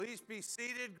Please be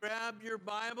seated, grab your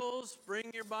Bibles,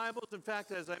 bring your Bibles. In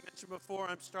fact, as I mentioned before,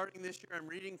 I'm starting this year, I'm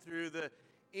reading through the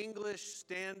English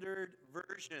Standard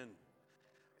Version.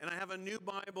 And I have a new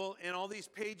Bible, and all these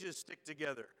pages stick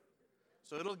together.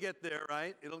 So it'll get there,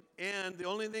 right? And the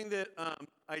only thing that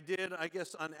I did, I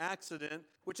guess, on accident,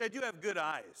 which I do have good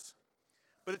eyes,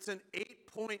 but it's an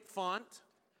 8-point font.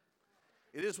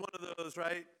 It is one of those,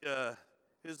 right?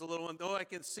 Here's the little one. Though I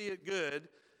can see it good,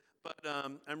 but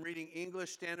I'm reading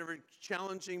English Standard,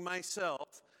 challenging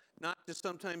myself not to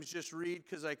sometimes just read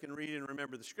because I can read and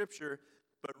remember the scripture,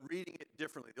 but reading it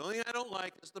differently. The only thing I don't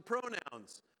like is the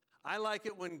pronouns. I like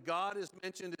it when God is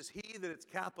mentioned as he, that it's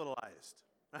capitalized.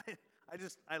 Right?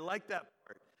 I like that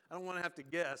part. I don't want to have to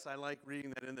guess. I like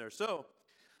reading that in there. So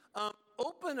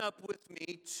open up with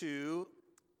me to,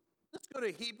 let's go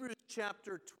to Hebrews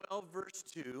chapter 12, verse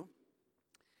 2,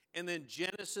 and then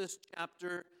Genesis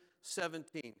chapter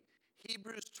 17.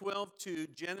 Hebrews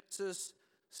 12:2, Genesis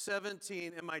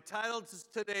 17, and my title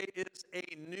today is A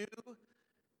New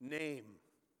Name.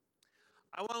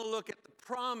 I want to look at the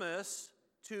promise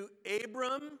to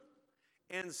Abram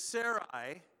and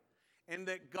Sarai, and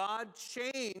that God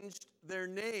changed their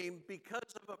name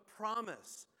because of a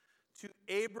promise to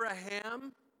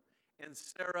Abraham and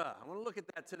Sarah. I want to look at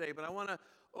that today, but I want to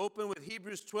open with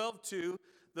Hebrews 12:2,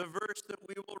 the verse that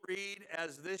we will read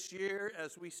as this year,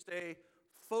 as we stay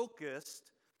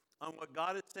focused on what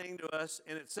God is saying to us.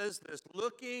 And it says this: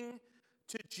 looking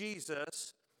to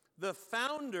Jesus, the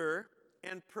founder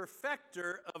and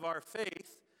perfecter of our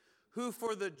faith, who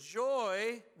for the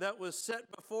joy that was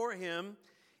set before him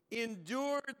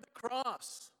endured the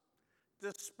cross,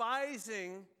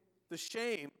 despising the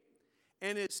shame,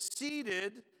 and is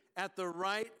seated at the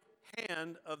right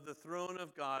hand of the throne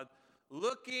of God.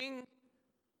 Looking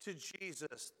to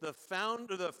Jesus, the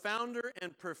founder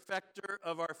and perfecter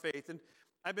of our faith. And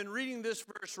I've been reading this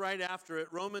verse right after it,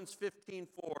 Romans 15:4.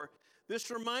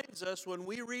 This reminds us when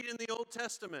we read in the Old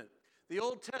Testament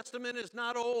is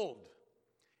not old.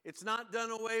 It's not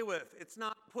done away with. It's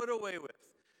not put away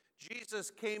with. Jesus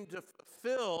came to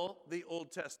fulfill the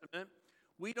Old Testament.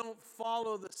 We don't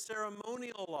follow the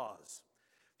ceremonial laws.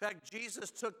 In fact,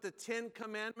 Jesus took the 10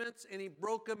 commandments and he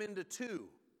broke them into 2.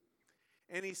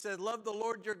 And he said, love the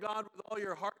Lord your God with all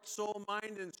your heart, soul,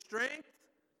 mind, and strength,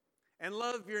 and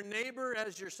love your neighbor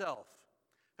as yourself.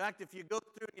 In fact, if you go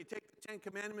through and you take the 10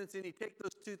 commandments and you take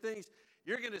those 2 things,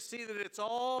 you're going to see that it's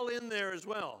all in there as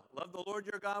well. Love the Lord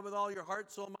your God with all your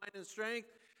heart, soul, mind, and strength,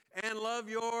 and love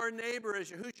your neighbor as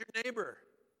who's your neighbor?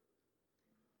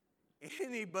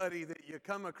 Anybody that you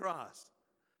come across,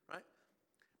 right?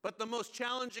 But the most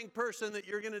challenging person that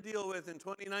you're going to deal with in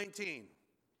 2019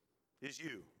 is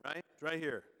you, right? It's right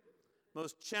here.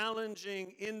 Most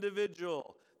challenging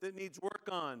individual that needs work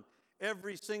on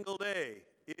every single day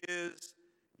is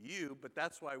you, but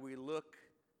that's why we look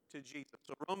to Jesus.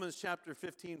 So Romans chapter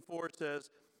 15:4 says,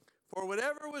 for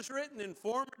whatever was written in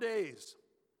former days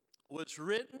was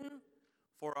written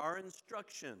for our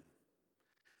instruction,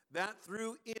 that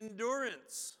through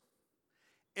endurance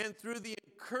and through the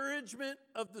encouragement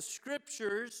of the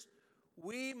scriptures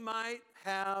we might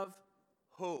have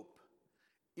hope.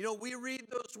 You know, we read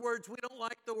those words, we don't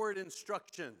like the word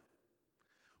instruction.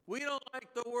 We don't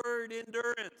like the word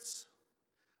endurance,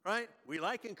 right? We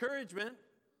like encouragement,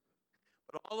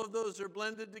 but all of those are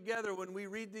blended together. When we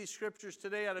read these scriptures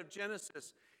today out of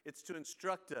Genesis, it's to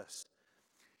instruct us.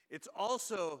 It's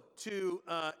also to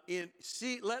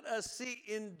let us see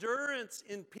endurance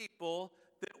in people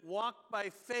that walk by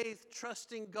faith,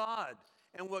 trusting God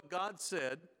and what God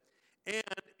said. And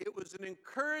it was an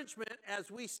encouragement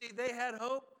as we see they had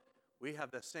hope. We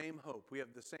have the same hope. We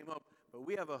have the same hope, but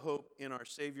we have a hope in our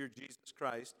Savior, Jesus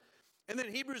Christ. And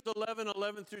then Hebrews 11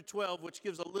 through 12, which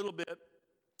gives a little bit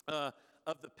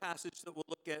of the passage that we'll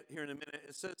look at here in a minute.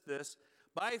 It says this: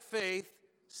 by faith,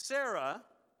 Sarah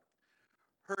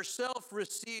herself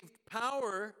received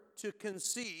power to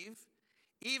conceive,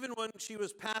 even when she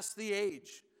was past the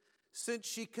age, since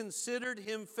she considered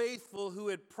him faithful who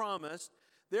had promised.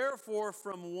 Therefore,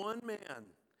 from one man,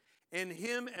 and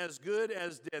him as good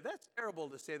as dead. That's terrible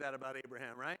to say that about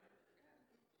Abraham, right?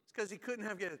 It's because he couldn't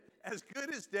have get as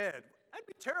good as dead. That'd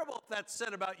be terrible if that's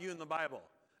said about you in the Bible.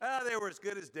 They were as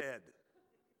good as dead.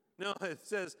 No, it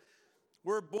says,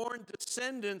 we're born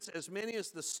descendants as many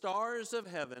as the stars of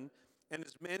heaven, and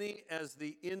as many as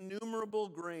the innumerable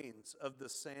grains of the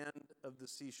sand of the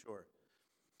seashore.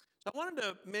 So I wanted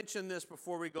to mention this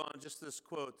before we go on, just this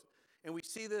quote. And we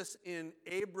see this in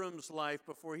Abram's life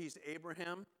before he's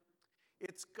Abraham.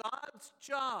 It's God's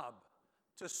job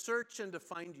to search and to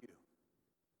find you.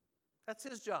 That's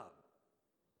his job.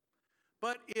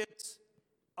 But it's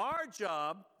our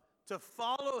job to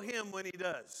follow him when he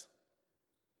does.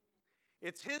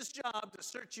 It's his job to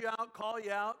search you out, call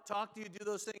you out, talk to you, do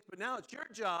those things. But now it's your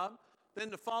job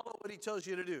then to follow what he tells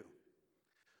you to do.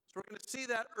 So we're going to see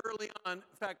that early on.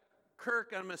 In fact,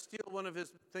 Kirk, I'm going to steal one of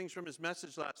his things from his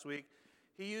message last week.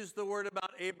 He used the word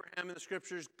about Abraham in the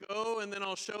scriptures, go and then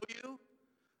I'll show you.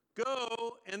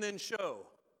 Go and then show.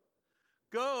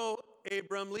 Go,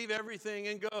 Abram, leave everything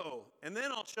and go. And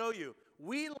then I'll show you.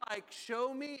 We like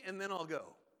show me and then I'll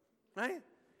go. Right?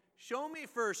 Show me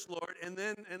first, Lord, and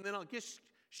then I'll just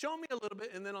show me a little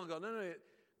bit and then I'll go. No.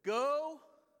 Go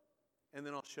and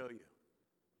then I'll show you.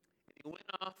 And he went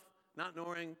off not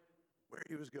knowing where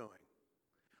he was going.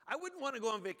 I wouldn't want to go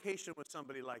on vacation with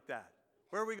somebody like that.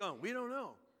 Where are we going? We don't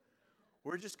know.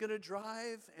 We're just going to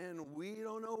drive, and we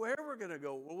don't know where we're going to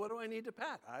go. Well, what do I need to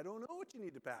pack? I don't know what you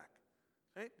need to pack.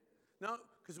 Right? No,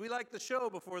 because we like the show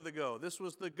before the go. This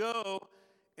was the go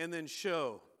and then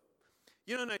show.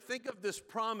 You know, and I think of this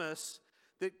promise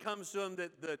that comes to them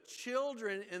that the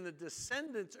children and the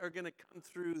descendants are going to come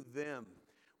through them,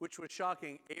 which was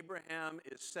shocking. Abraham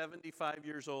is 75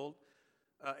 years old.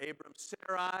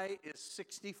 Sarai is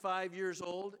 65 years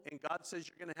old, and God says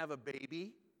you're going to have a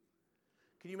baby.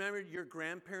 Can you remember your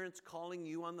grandparents calling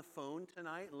you on the phone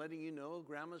tonight and letting you know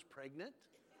grandma's pregnant?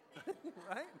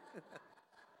 Right?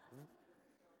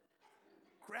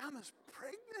 Grandma's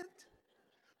pregnant?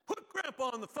 Put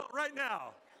grandpa on the phone right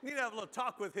now. You need to have a little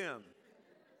talk with him.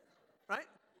 Right?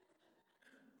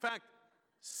 In fact,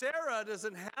 Sarah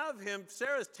doesn't have him.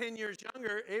 Sarah's 10 years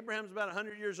younger. Abraham's about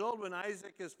 100 years old when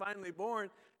Isaac is finally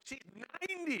born. She's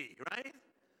 90, right?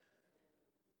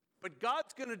 But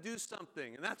God's going to do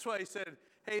something. And that's why he said,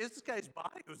 hey, this guy's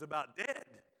body was about dead.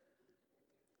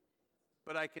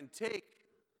 But I can take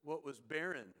what was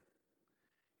barren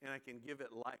and I can give it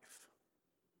life.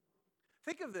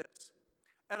 Think of this.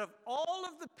 Out of all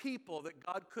of the people that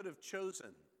God could have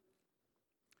chosen,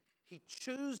 he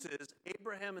chooses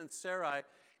Abraham and Sarai.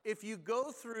 If you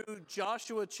go through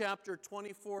Joshua chapter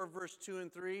 24, verse 2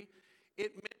 and 3,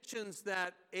 it mentions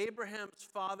that Abraham's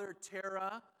father,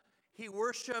 Terah, he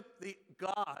worshiped the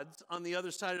gods on the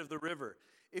other side of the river.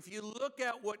 If you look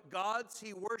at what gods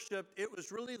he worshiped, it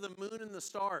was really the moon and the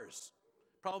stars,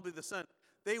 probably the sun.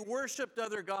 They worshiped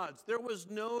other gods. There was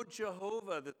no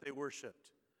Jehovah that they worshiped.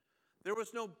 There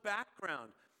was no background.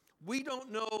 We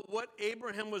don't know what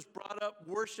Abraham was brought up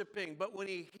worshiping, but when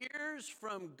he hears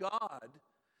from God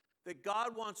that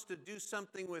God wants to do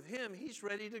something with him, he's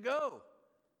ready to go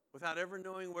without ever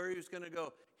knowing where he was going to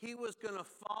go. He was going to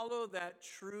follow that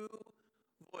true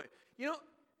voice. You know,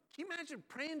 can you imagine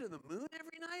praying to the moon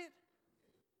every night?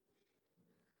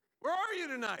 Where are you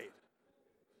tonight?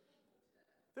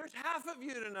 There's half of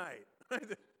you tonight.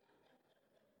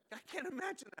 I can't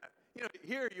imagine that. You know,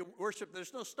 here you worship,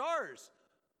 there's no stars.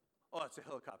 Oh, it's a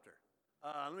helicopter.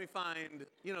 Let me find,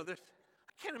 I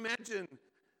can't imagine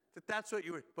that that's what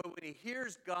you were. But when he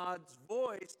hears God's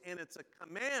voice and it's a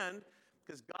command,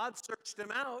 because God searched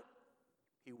him out,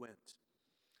 he went.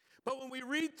 But when we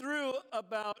read through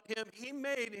about him,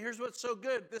 here's what's so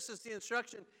good. This is the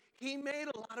instruction. He made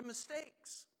a lot of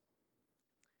mistakes.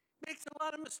 Makes a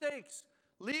lot of mistakes.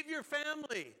 Leave your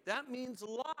family. That means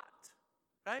Lot,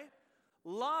 right?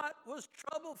 Lot was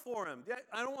trouble for him.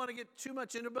 I don't want to get too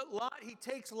much into it, but Lot, he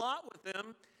takes Lot with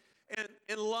him.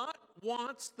 And Lot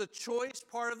wants the choice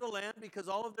part of the land because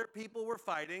all of their people were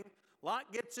fighting.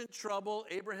 Lot gets in trouble.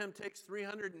 Abraham takes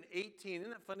 318.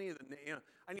 Isn't that funny?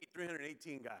 I need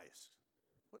 318 guys.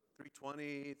 What,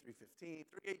 320, 315,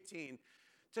 318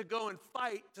 to go and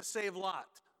fight to save Lot.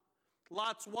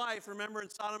 Lot's wife, remember in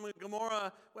Sodom and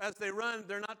Gomorrah, as they run,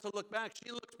 they're not to look back.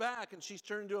 She looks back and she's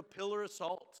turned into a pillar of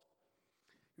salt.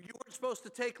 You weren't supposed to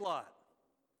take Lot.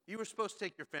 You were supposed to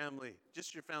take your family,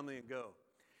 just your family, and go.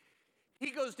 He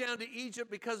goes down to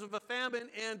Egypt because of a famine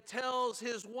and tells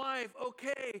his wife,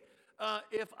 okay,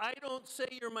 if I don't say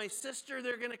you're my sister,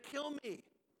 they're going to kill me,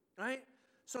 right?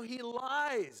 So he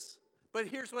lies. But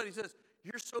here's what he says.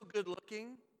 You're so good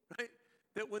looking, right,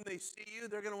 that when they see you,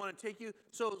 they're going to want to take you.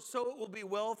 So it will be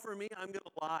well for me. I'm going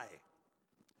to lie.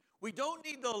 We don't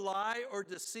need to lie or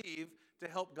deceive to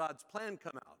help God's plan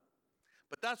come out.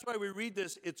 But that's why we read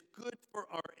this. It's good for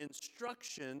our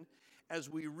instruction as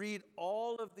we read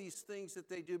all of these things that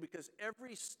they do, because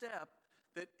every step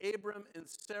that Abram and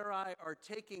Sarai are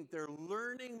taking, they're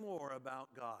learning more about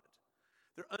God.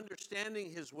 They're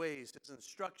understanding his ways, his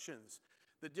instructions,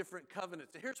 the different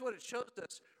covenants. And here's what it shows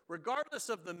us. Regardless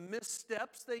of the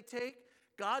missteps they take,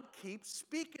 God keeps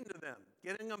speaking to them,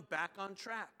 getting them back on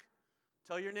track.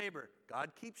 Tell your neighbor,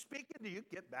 God keeps speaking to you,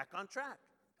 get back on track.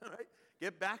 All right?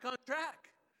 Get back on track.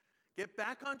 Get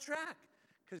back on track,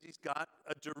 because he's got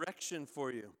a direction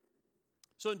for you.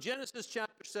 So in Genesis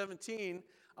chapter 17,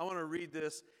 I want to read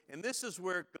this, and this is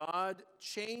where God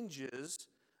changes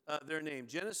their name.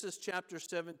 Genesis chapter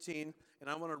 17, and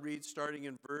I want to read starting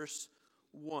in verse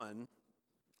 1.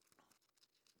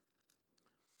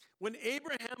 When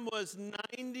Abraham was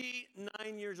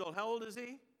 99 years old, how old is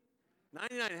he?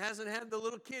 99, hasn't had the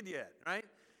little kid yet, right?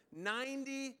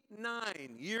 99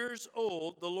 years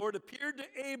old, the Lord appeared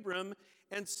to Abram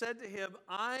and said to him,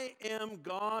 I am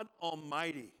God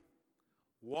Almighty.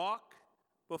 Walk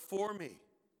before me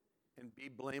and be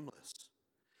blameless,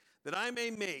 that I may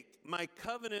make my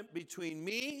covenant between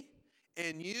me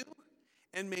and you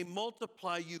and may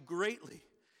multiply you greatly.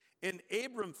 And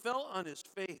Abram fell on his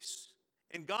face.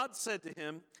 And God said to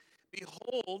him,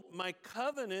 behold, my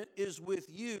covenant is with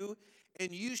you,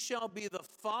 and you shall be the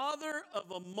father of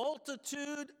a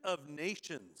multitude of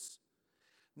nations.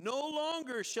 No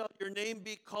longer shall your name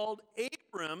be called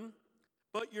Abram,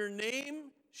 but your name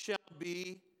shall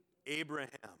be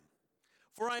Abraham.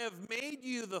 For I have made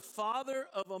you the father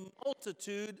of a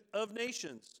multitude of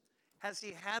nations. Has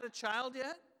he had a child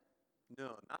yet?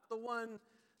 No, not the one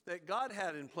that God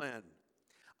had in plan.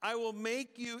 I will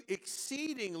make you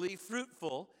exceedingly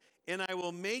fruitful, and I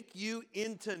will make you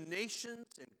into nations,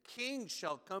 and kings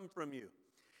shall come from you.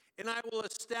 And I will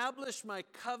establish my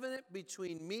covenant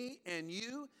between me and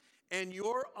you and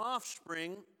your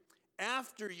offspring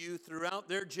after you throughout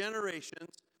their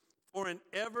generations for an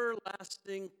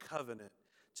everlasting covenant,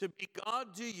 to be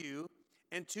God to you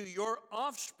and to your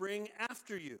offspring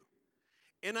after you.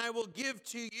 And I will give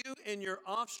to you and your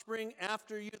offspring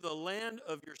after you the land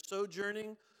of your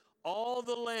sojourning, all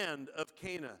the land of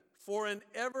Canaan, for an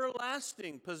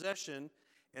everlasting possession,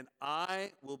 and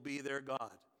I will be their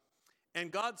God.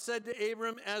 And God said to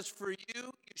Abram, as for you,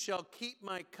 you shall keep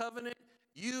my covenant,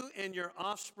 you and your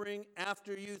offspring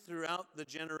after you throughout the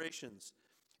generations.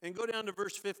 And go down to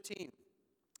verse 15.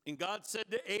 And God said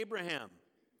to Abraham,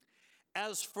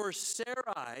 as for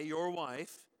Sarai, your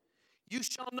wife, you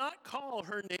shall not call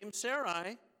her name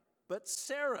Sarai, but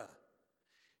Sarah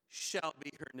shall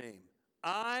be her name.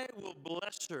 I will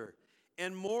bless her,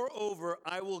 and moreover,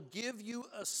 I will give you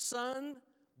a son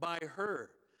by her.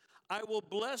 I will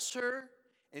bless her,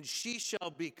 and she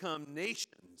shall become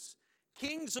nations.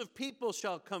 Kings of people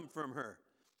shall come from her.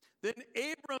 Then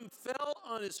Abram fell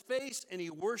on his face, and he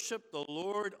worshiped the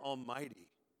Lord Almighty.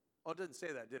 Oh, it didn't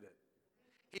say that, did it?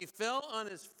 He fell on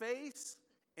his face,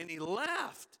 and he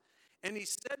laughed. And he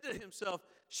said to himself,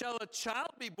 shall a child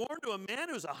be born to a man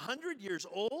who is 100 years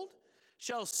old?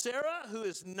 Shall Sarah, who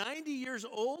is 90 years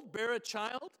old, bear a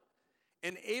child?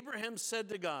 And Abraham said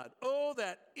to God, oh,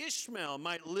 that Ishmael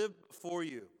might live before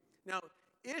you. Now,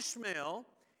 Ishmael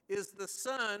is the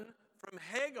son from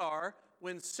Hagar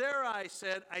when Sarai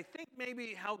said, I think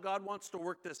maybe how God wants to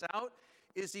work this out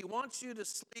is he wants you to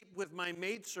sleep with my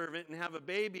maidservant and have a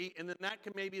baby, and then that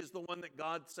maybe is the one that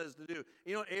God says to do.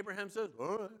 You know what Abraham says?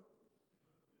 All right.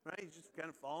 Right? He's just kind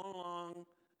of following along.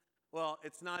 Well,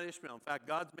 it's not Ishmael. In fact,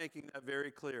 God's making that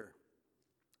very clear.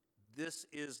 This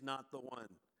is not the one.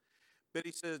 But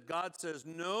he says, God says,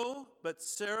 no, but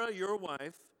Sarah, your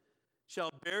wife,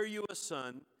 shall bear you a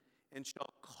son, and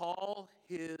shall call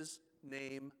his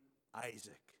name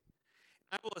Isaac.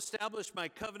 I will establish my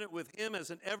covenant with him as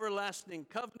an everlasting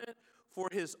covenant for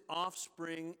his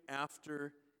offspring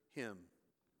after him.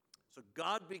 So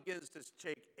God begins to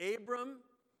take Abram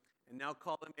and now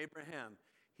call him Abraham.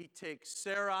 He takes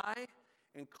Sarai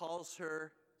and calls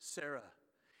her Sarah.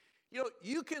 You know,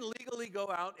 you can legally go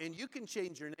out and you can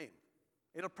change your name.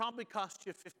 It'll probably cost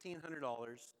you $1,500,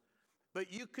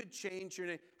 but you could change your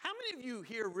name. How many of you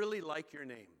here really like your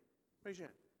name? Raise your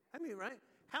hand. I mean, right?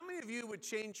 How many of you would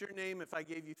change your name if I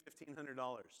gave you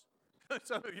 $1,500?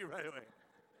 Some of you right away.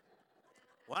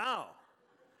 Wow.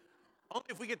 Only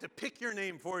if we get to pick your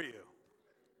name for you.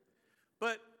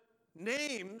 But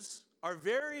names are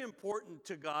very important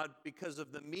to God because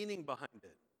of the meaning behind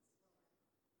it.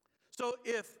 So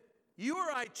if you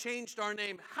or I changed our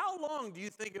name, how long do you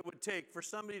think it would take for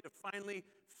somebody to finally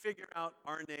figure out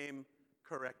our name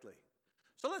correctly?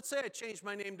 So let's say I changed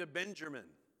my name to Benjamin.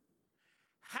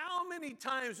 How many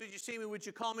times would you see me, would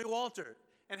you call me Walter?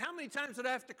 And how many times would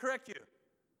I have to correct you?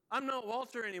 I'm not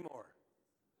Walter anymore.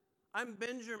 I'm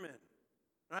Benjamin,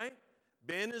 right?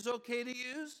 Ben is okay to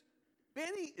use.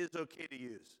 Benny is okay to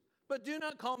use. But do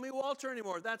not call me Walter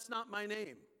anymore. That's not my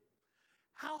name.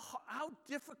 How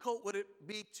difficult would it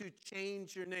be to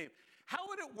change your name? How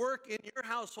would it work in your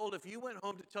household if you went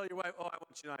home to tell your wife, oh, I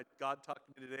want you to know, God talked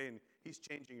to me today and he's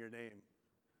changing your name?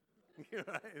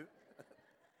 Right?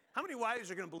 How many wives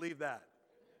are going to believe that?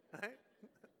 Right?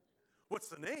 What's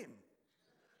the name?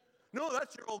 No,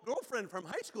 that's your old girlfriend from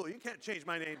high school. You can't change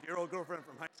my name to your old girlfriend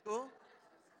from high school.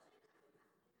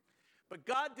 But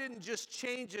God didn't just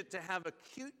change it to have a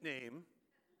cute name.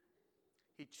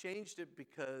 He changed it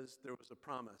because there was a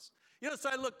promise. You know, so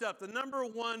I looked up. The number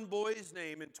one boy's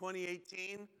name in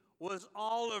 2018 was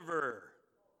Oliver,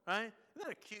 right? Isn't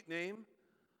that a cute name?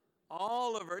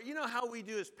 Oliver. You know how we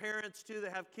do as parents, too,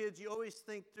 that have kids? You always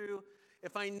think through,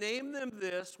 if I name them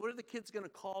this, what are the kids going to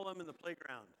call them in the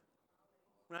playground?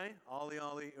 Right? Ollie.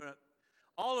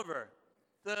 Oliver.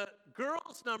 The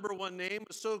girl's number one name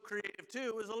was so creative, too.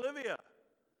 It was Olivia.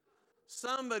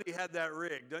 Somebody had that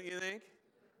rigged, don't you think?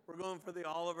 We're going for the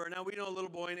Oliver. Now, we know a little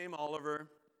boy named Oliver.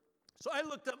 So I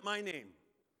looked up my name.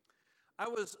 I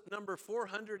was number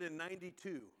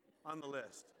 492 on the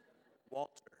list.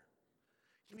 Walter.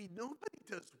 You mean nobody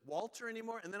does Walter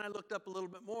anymore? And then I looked up a little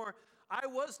bit more. I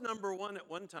was number one at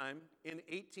one time in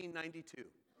 1892,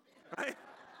 right?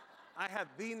 I had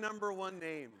the number one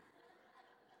name.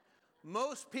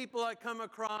 Most people I come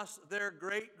across, their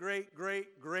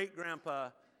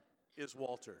great-great-great-great-grandpa is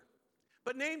Walter.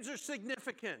 But names are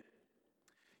significant.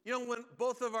 You know, when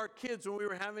both of our kids, when we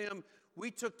were having them,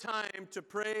 we took time to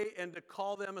pray and to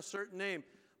call them a certain name.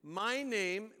 My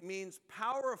name means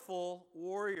powerful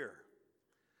warrior.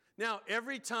 Now,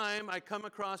 every time I come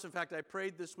across, in fact, I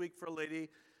prayed this week for a lady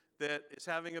that is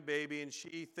having a baby, and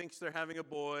she thinks they're having a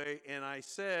boy, and I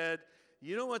said,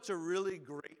 you know what's a really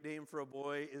great name for a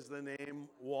boy is the name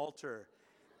Walter.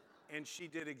 And she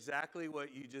did exactly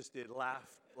what you just did,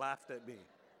 laughed at me,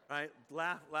 right?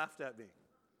 Laughed at me.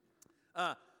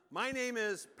 My name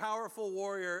is Powerful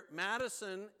Warrior.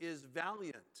 Madison is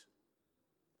Valiant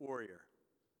Warrior.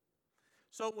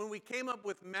 So when we came up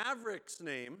with Maverick's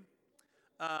name,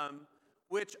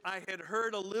 which I had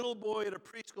heard a little boy at a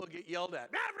preschool get yelled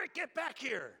at, Maverick, get back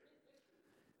here.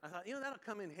 I thought, you know, that'll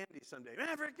come in handy someday.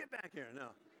 Maverick, get back here. No.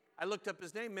 I looked up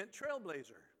his name, meant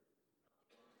Trailblazer.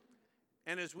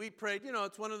 And as we prayed, you know,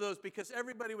 it's one of those, because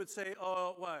everybody would say,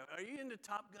 oh, what, are you into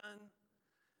Top Gun?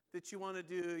 That you want to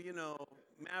do, you know,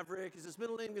 Maverick? Is his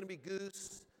middle name going to be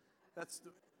Goose?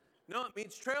 No, it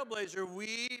means Trailblazer.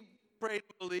 We prayed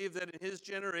and believed that in his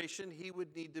generation, he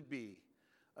would need to be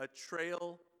a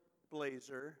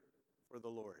trailblazer for the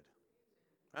Lord,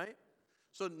 right?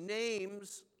 So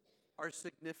names are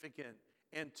significant.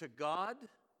 And to God,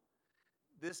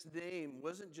 this name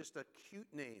wasn't just a cute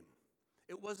name.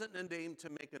 It wasn't a name to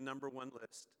make a number one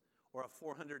list or a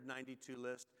 492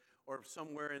 list or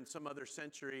somewhere in some other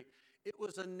century. It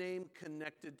was a name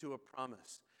connected to a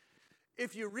promise.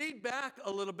 If you read back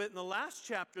a little bit in the last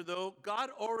chapter, though, God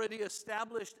already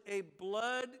established a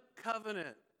blood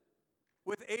covenant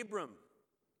with Abram,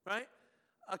 right?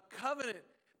 A covenant.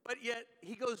 But yet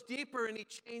he goes deeper and he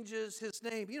changes his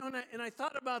name. You know, and I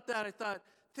thought about that. I thought,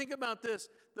 think about this.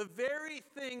 The very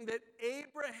thing that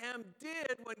Abraham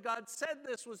did when God said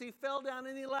this was he fell down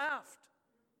and he laughed.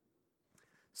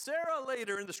 Sarah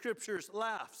later in the scriptures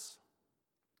laughs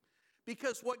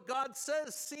because what God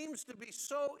says seems to be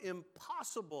so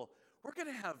impossible. We're going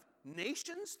to have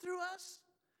nations through us?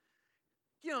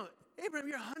 You know, Abraham,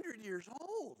 you're 100 years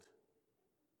old.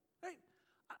 Right?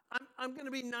 I'm going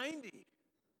to be 90.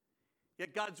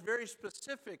 Yet God's very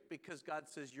specific because God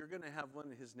says you're going to have one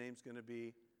and his name's going to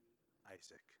be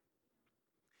Isaac.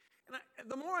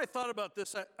 And the more I thought about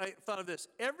this, I thought of this.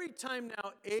 Every time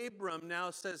now Abram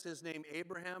now says his name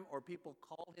Abraham or people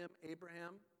call him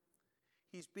Abraham,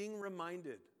 he's being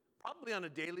reminded, probably on a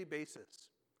daily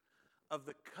basis, of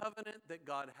the covenant that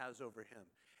God has over him.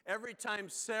 Every time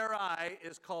Sarai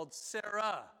is called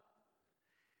Sarah,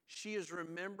 she is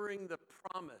remembering the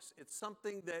promise. It's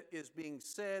something that is being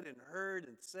said and heard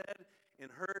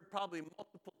probably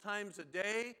multiple times a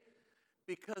day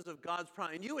because of God's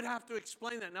promise. And you would have to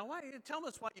explain that. Now, tell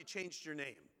us why you changed your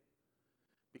name.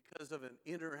 Because of an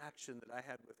interaction that I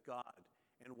had with God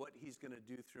and what he's going to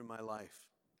do through my life.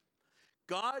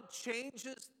 God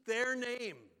changes their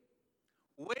name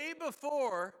way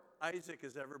before Isaac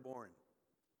is ever born.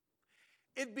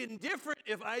 It'd been different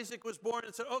if Isaac was born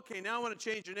and said, okay, now I want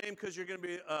to change your name because you're going to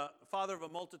be father of a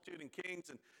multitude and kings,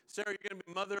 and Sarah, you're going to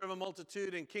be mother of a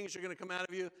multitude and kings are going to come out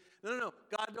of you. No.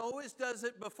 God always does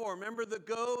it before. Remember the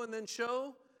go and then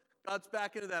show? God's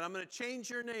back into that. I'm going to change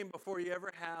your name before you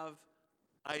ever have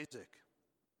Isaac.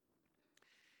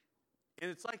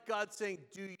 And it's like God saying,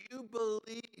 do you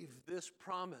believe this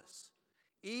promise?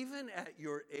 Even at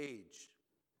your age,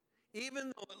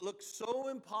 even though it looks so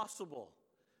impossible,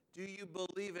 do you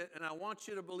believe it? And I want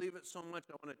you to believe it so much,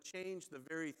 I want to change the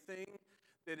very thing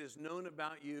that is known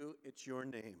about you. It's your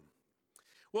name.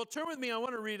 Well, turn with me. I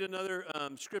want to read another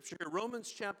scripture here.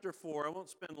 Romans chapter 4. I won't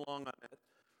spend long on it.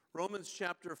 Romans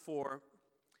chapter 4.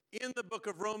 In the book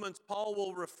of Romans, Paul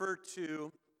will refer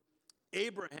to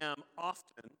Abraham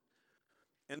often.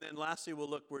 And then lastly, we'll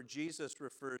look where Jesus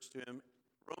refers to him.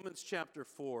 Romans chapter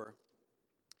 4. In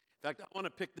fact, I want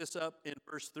to pick this up in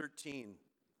verse 13.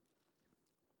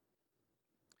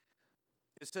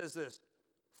 It says this,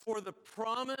 "For the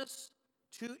promise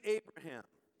to Abraham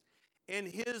and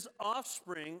his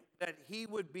offspring that he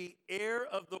would be heir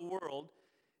of the world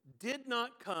did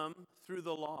not come through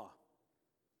the law,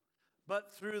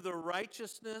 but through the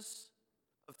righteousness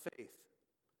of faith.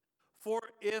 For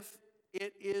if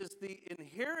it is the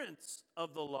adherents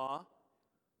of the law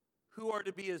who are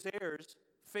to be his heirs,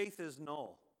 faith is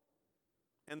null,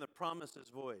 and the promise is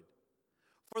void.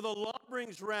 For the law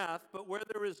brings wrath, but where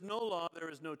there is no law, there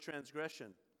is no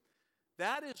transgression.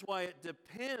 That is why it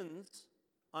depends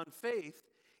on faith,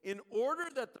 in order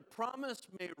that the promise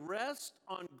may rest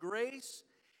on grace,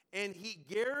 and he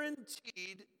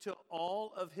guaranteed to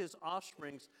all of his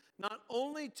offsprings, not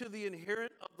only to the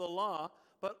adherent of the law,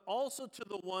 but also to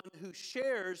the one who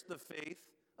shares the faith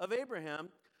of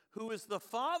Abraham, who is the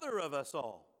father of us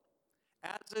all.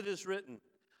 As it is written,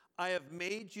 I have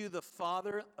made you the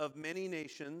father of many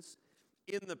nations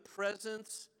in the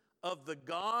presence of the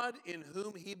God in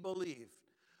whom he believed,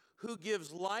 who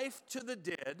gives life to the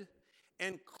dead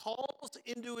and calls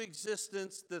into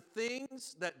existence the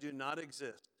things that do not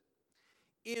exist.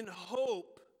 In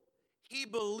hope, he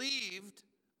believed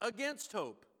against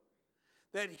hope,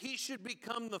 that he should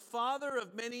become the father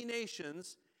of many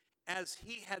nations, as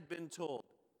he had been told.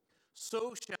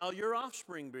 So shall your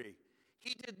offspring be.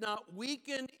 He did not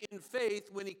weaken in faith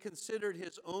when he considered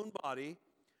his own body,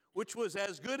 which was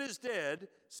as good as dead,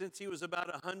 since he was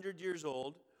about 100 years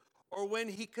old, or when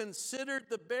he considered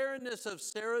the barrenness of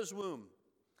Sarah's womb.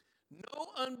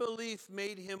 No unbelief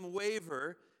made him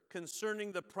waver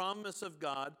concerning the promise of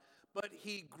God, but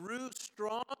he grew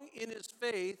strong in his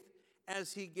faith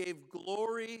as he gave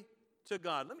glory to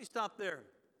God." Let me stop there.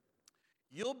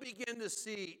 You'll begin to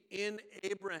see in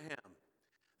Abraham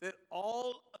that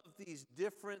all of these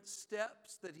different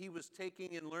steps that he was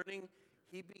taking in learning,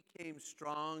 he became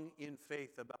strong in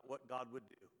faith about what God would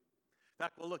do. In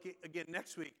fact, we'll look again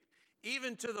next week,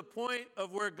 even to the point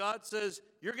of where God says,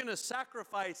 you're going to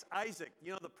sacrifice Isaac.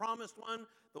 You know, the promised one,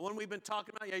 the one we've been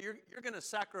talking about. Yeah, you're going to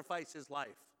sacrifice his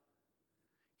life.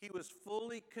 He was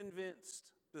fully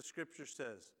convinced, the scripture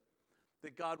says,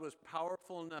 that God was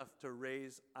powerful enough to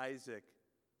raise Isaac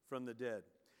from the dead.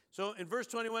 So in verse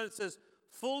 21, it says,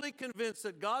 fully convinced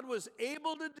that God was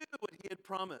able to do what he had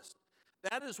promised.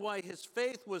 That is why his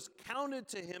faith was counted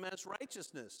to him as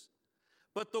righteousness.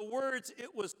 But the words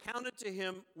 "it was counted to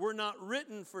him" were not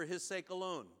written for his sake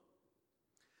alone,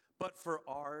 but for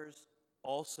ours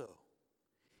also.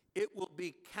 It will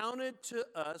be counted to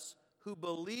us who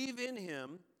believe in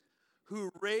him, who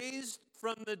raised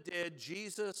from the dead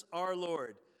Jesus our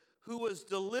Lord, who was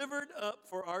delivered up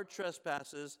for our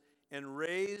trespasses and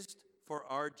raised for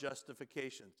our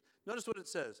justifications. Notice what it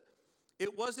says.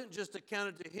 It wasn't just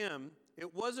accounted to him.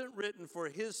 It wasn't written for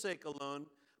his sake alone,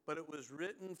 but it was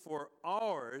written for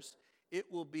ours. It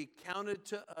will be counted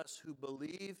to us who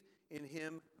believe in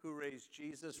him who raised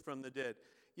Jesus from the dead.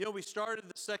 You know, we started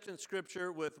the second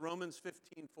scripture with Romans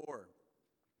 15:4.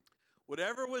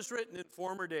 Whatever was written in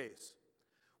former days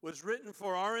was written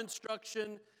for our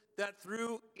instruction, that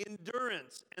through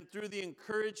endurance and through the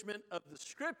encouragement of the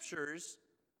scriptures,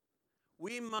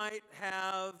 we might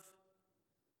have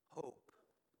hope.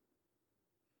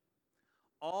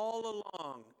 All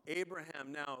along,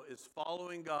 Abraham now is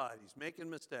following God. He's making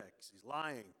mistakes. He's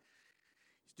lying.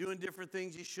 He's doing different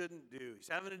things he shouldn't do. He's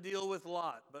having to deal with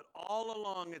Lot. But all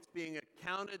along, it's being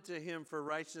accounted to him for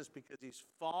righteousness because he's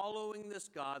following this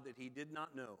God that he did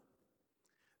not know,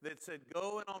 that said,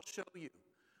 go and I'll show you.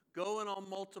 Go and I'll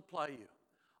multiply you.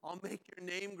 I'll make your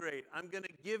name great. I'm going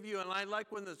to give you, and I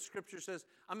like when the scripture says,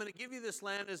 I'm going to give you this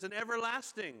land as an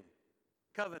everlasting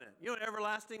covenant. You know what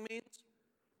everlasting means?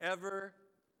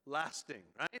 Everlasting,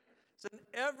 right? It's an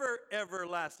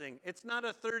everlasting. It's not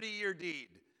a 30-year deed,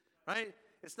 right?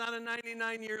 It's not a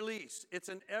 99-year lease. It's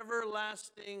an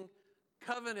everlasting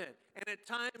covenant. And at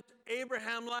times,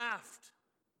 Abraham laughed.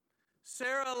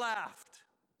 Sarah laughed.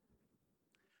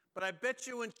 But I bet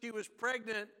you when she was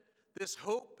pregnant, this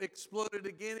hope exploded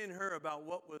again in her about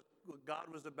what God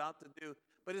was about to do.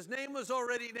 But his name was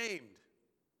already named.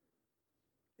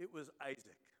 It was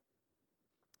Isaac.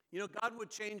 You know, God would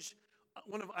change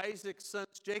one of Isaac's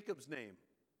sons, Jacob's name,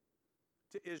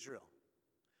 to Israel.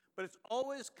 But it's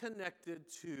always connected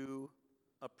to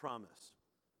a promise.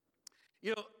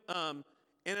 You know,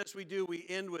 and as we do, we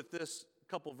end with this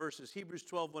couple verses. Hebrews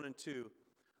 12:1 and 2.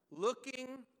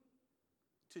 Looking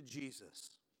to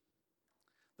Jesus,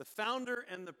 the founder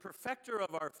and the perfecter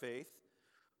of our faith,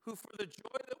 who for the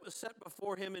joy that was set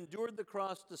before him endured the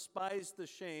cross, despised the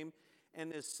shame,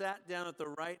 and is sat down at the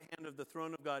right hand of the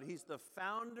throne of God. He's the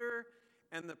founder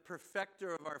and the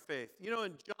perfecter of our faith. You know,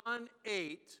 in John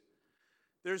 8,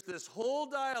 there's this whole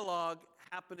dialogue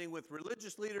happening with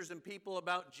religious leaders and people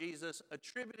about Jesus,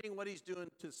 attributing what he's doing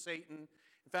to Satan.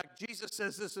 In fact, Jesus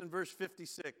says this in verse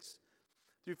 56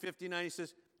 through 59. He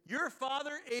says, your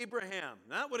father Abraham,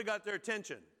 that would have got their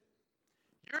attention.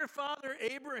 Your father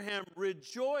Abraham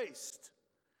rejoiced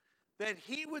that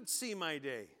he would see my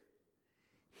day.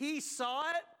 He saw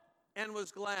it and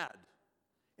was glad.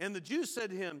 And the Jews said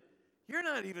to him, you're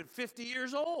not even 50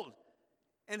 years old.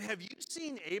 And have you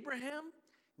seen Abraham?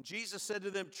 Jesus said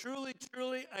to them, truly,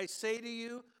 truly, I say to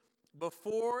you,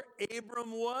 before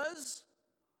Abram was,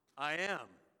 I am.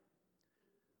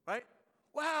 Right?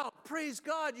 Wow, praise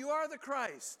God, you are the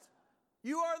Christ.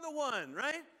 You are the one,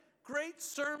 right? Great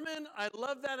sermon. I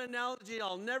love that analogy.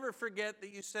 I'll never forget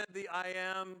that you said the I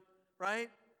am, right?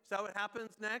 Is that what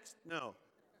happens next? No.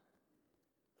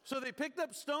 So they picked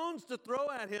up stones to throw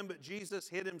at him, but Jesus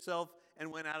hid himself and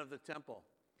went out of the temple.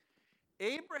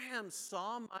 Abraham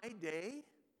saw my day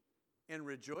and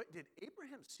rejoiced. Did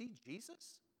Abraham see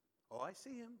Jesus? Oh, I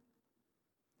see him.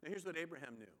 Now here's what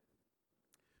Abraham knew.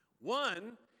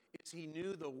 One is he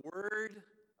knew the word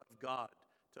of God,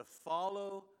 to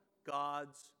follow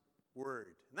God's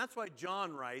word. And that's why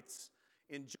John writes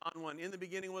in John 1, in the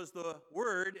beginning was the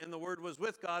Word, and the Word was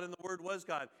with God, and the Word was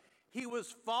God. He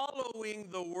was following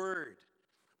the Word.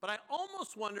 But I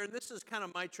almost wonder, and this is kind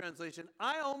of my translation,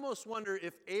 I almost wonder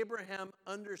if Abraham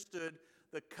understood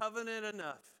the covenant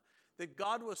enough, that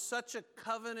God was such a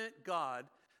covenant God,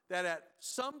 that at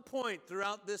some point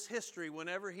throughout this history,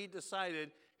 whenever he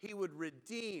decided he would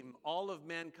redeem all of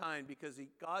mankind, because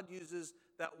God uses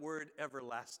that word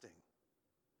everlasting.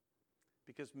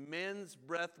 Because men's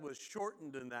breath was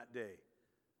shortened in that day.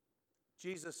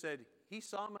 Jesus said, he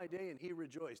saw my day and he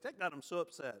rejoiced. That got him so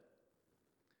upset.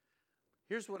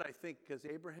 Here's what I think, because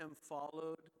Abraham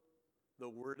followed the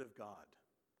word of God.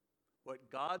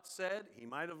 What God said, he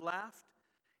might have laughed,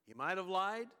 he might have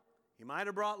lied, he might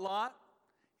have brought Lot,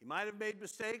 he might have made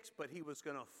mistakes, but he was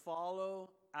going to follow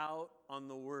out on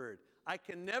the word. I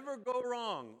can never go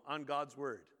wrong on God's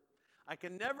word. I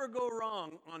can never go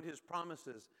wrong on his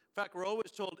promises. In fact, we're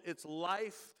always told it's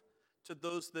life to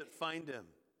those that find him.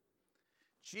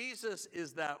 Jesus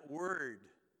is that word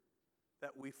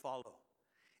that we follow.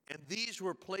 And these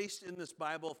were placed in this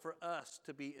Bible for us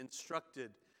to be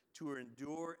instructed, to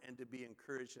endure, and to be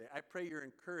encouraged today. I pray you're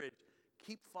encouraged.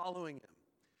 Keep following him.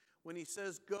 When he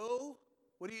says go,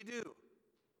 what do?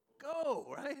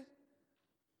 Go, right?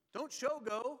 Don't show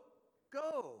go.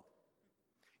 Go.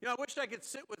 You know, I wish I could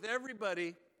sit with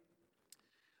everybody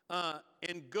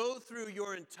and go through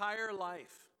your entire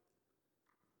life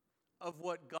of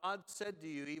what God said to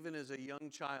you even as a young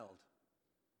child.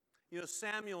 You know,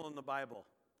 Samuel in the Bible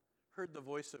heard the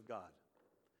voice of God.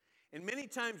 And many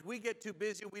times we get too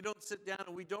busy, we don't sit down,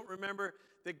 and we don't remember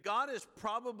that God has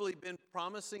probably been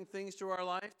promising things to our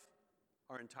life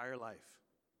our entire life.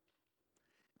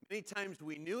 Many times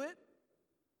we knew it,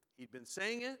 he'd been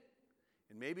saying it,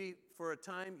 and maybe for a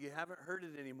time you haven't heard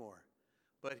it anymore.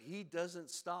 But he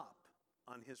doesn't stop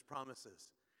on his promises.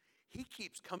 He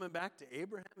keeps coming back to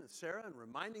Abraham and Sarah and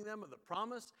reminding them of the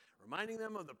promise,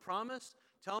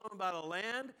 telling them about a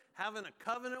land, having a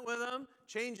covenant with them,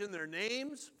 changing their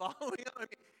names, following them. I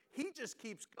mean, he just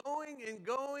keeps going and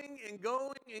going and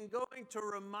going and going to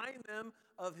remind them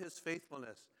of his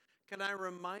faithfulness. Can I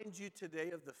remind you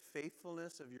today of the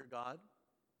faithfulness of your God?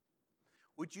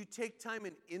 Would you take time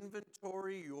and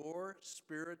inventory your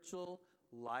spiritual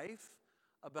life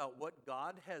about what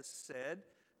God has said?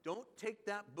 Don't take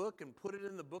that book and put it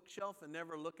in the bookshelf and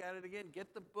never look at it again.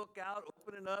 Get the book out,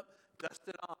 open it up, dust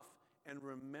it off, and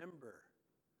remember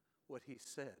what he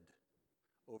said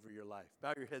over your life.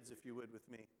 Bow your heads if you would with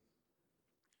me.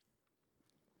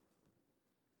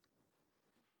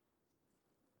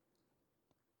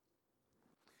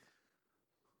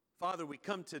 Father, we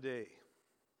come today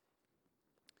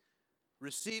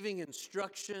receiving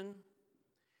instruction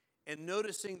and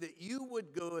noticing that you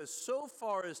would go as so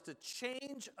far as to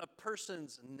change a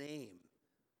person's name,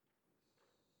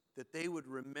 that they would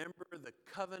remember the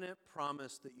covenant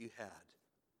promise that you had.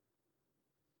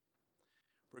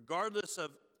 Regardless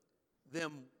of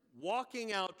them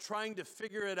walking out trying to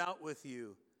figure it out with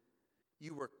you,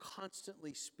 you were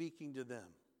constantly speaking to them.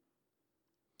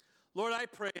 Lord, I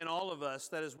pray in all of us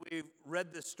that as we've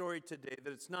read this story today,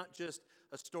 that it's not just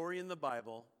a story in the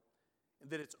Bible,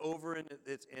 that it's over and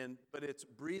it's in, but it's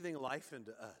breathing life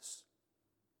into us.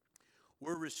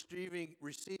 We're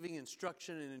receiving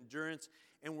instruction and endurance,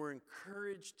 and we're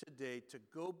encouraged today to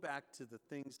go back to the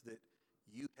things that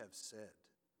you have said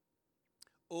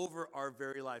over our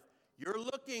very life. You're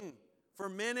looking for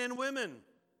men and women.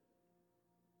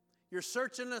 You're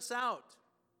searching us out.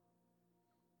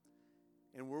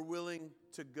 And we're willing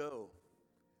to go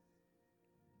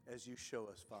as you show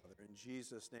us, Father, in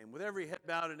Jesus' name. With every head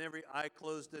bowed and every eye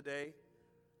closed today,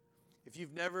 if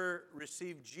you've never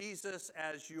received Jesus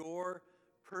as your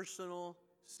personal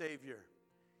Savior,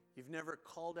 you've never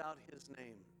called out his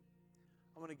name,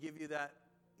 I want to give you that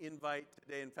invite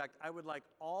today. In fact, I would like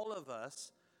all of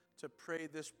us to pray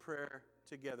this prayer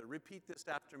together. Repeat this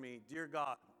after me. Dear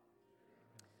God,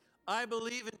 I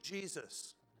believe in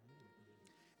Jesus,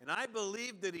 and I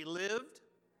believe that he lived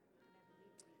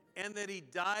and that he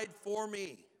died for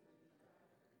me,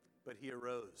 but he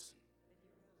arose.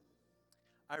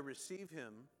 I receive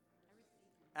him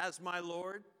as my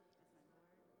Lord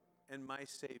and my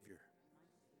Savior.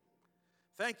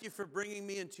 Thank you for bringing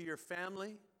me into your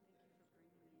family.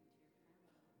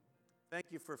 Thank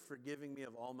you for forgiving me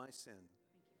of all my sin.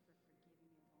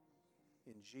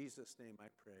 In Jesus' name I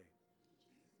pray.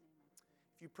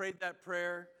 If you prayed that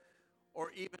prayer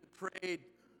or even prayed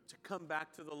to come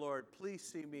back to the Lord, please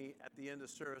see me at the end of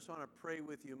service. I want to pray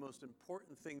with you, most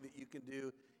important thing that you can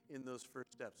do in those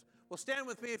first steps. Well, stand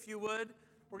with me if you would.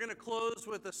 We're going to close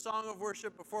with a song of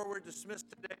worship before we're dismissed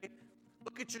today.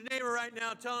 Look at your neighbor right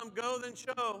now. Tell him, go then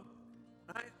show.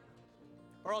 Right?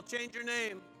 Or I'll change your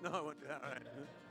name. No, I won't do that. All right.